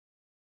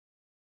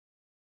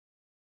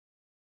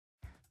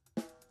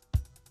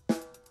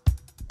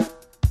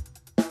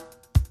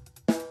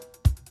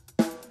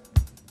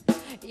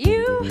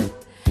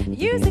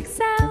use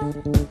Excel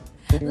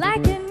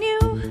like a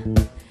new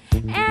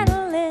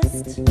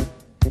analyst,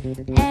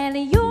 and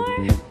your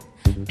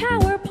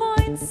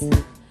PowerPoints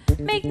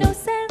make no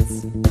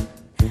sense,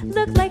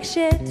 look like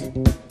shit,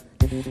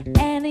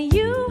 and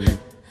you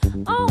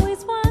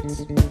always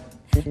want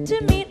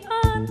to meet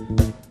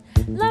on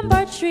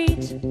Lombard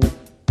Street.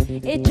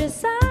 It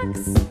just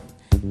sucks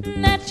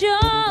that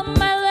you're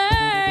my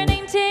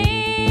learning team,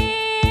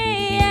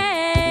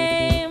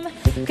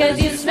 'cause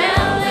you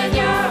smell and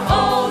you're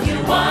old, you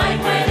whine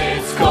when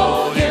it's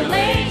cold, you're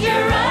late,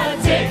 you're a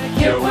dick,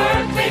 your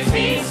work makes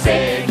me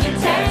sick, you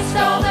text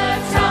all the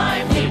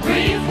time,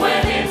 debrief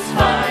when it's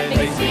fine,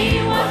 makes me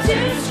want to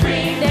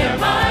scream, they're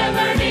my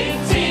learning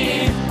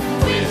team.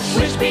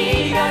 Wish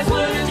PE guys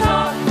wouldn't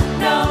talk,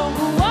 no,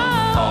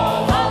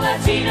 all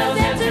Latinos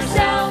answer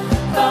cell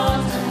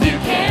phones, you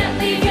can't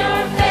leave your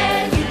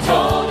bed, you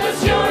told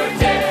us you're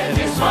dead,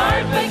 you're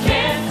smart but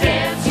can't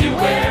dance, you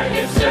wear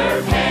hipster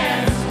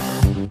pants.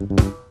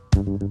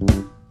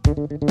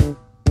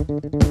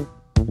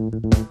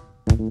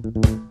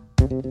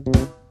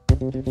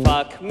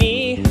 Fuck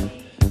me,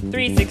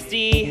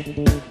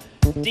 360,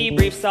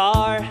 debriefs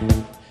are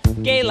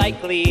gay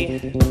like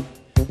Glee,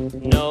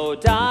 no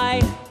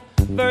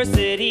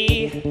diversity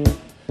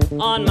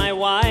on my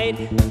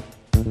wide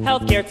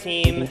healthcare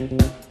team.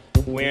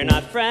 We're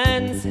not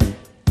friends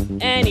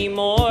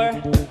anymore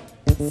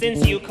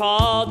since you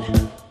called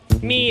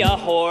me a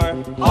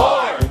whore.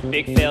 Whore!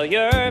 Big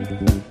failure,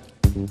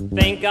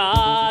 thank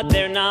God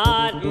they're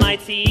not my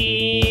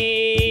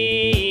team.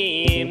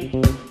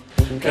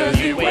 'Cause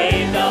you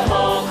weighed the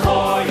whole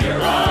core,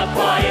 you're a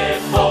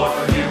quiet bore,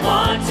 you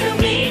want to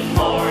meet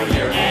more,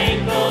 your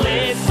ankle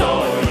is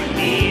sore, you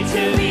need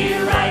to be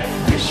right,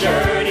 your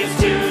shirt is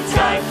too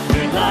tight,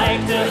 you'd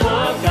like to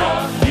hook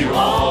up, you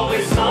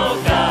always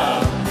smoke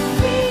up.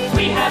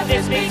 We have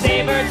this big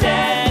saber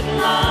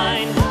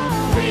deadline,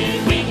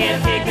 we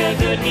can't pick a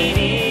good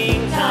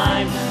meeting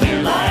time.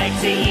 You like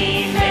to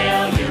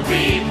email, you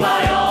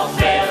reply all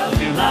fail,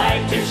 you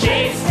like to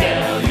chase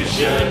tail, you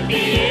should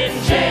be in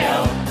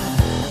jail.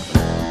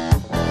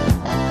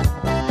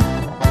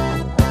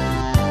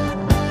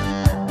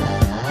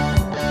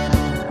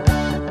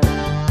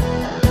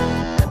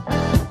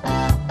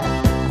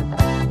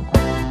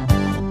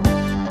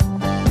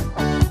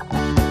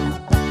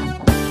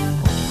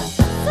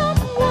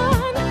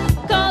 Someone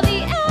call the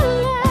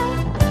LF,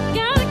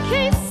 got a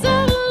case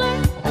of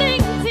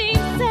learning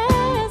team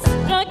says,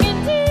 drunken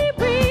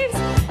debriefs,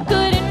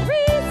 couldn't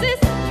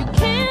resist, you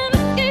can't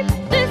escape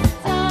this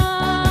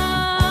time.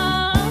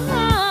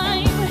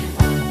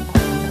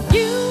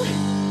 You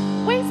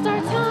waste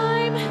our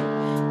time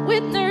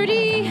with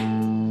nerdy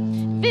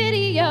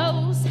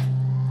videos.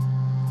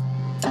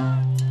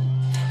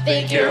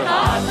 Think you're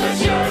hot, but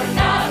you're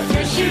not.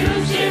 Your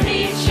shoes, you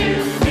need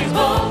shoes. These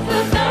both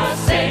look the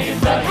same,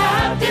 but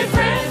have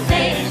different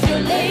names. You're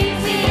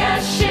lazy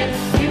as shit.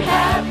 You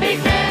have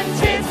big man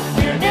tits.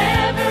 You're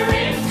never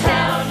in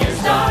town. Your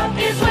stock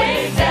is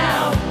way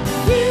down.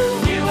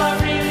 You are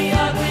really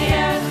ugly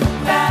and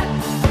fat.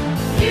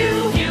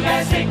 You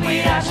guys think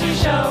we actually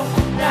show.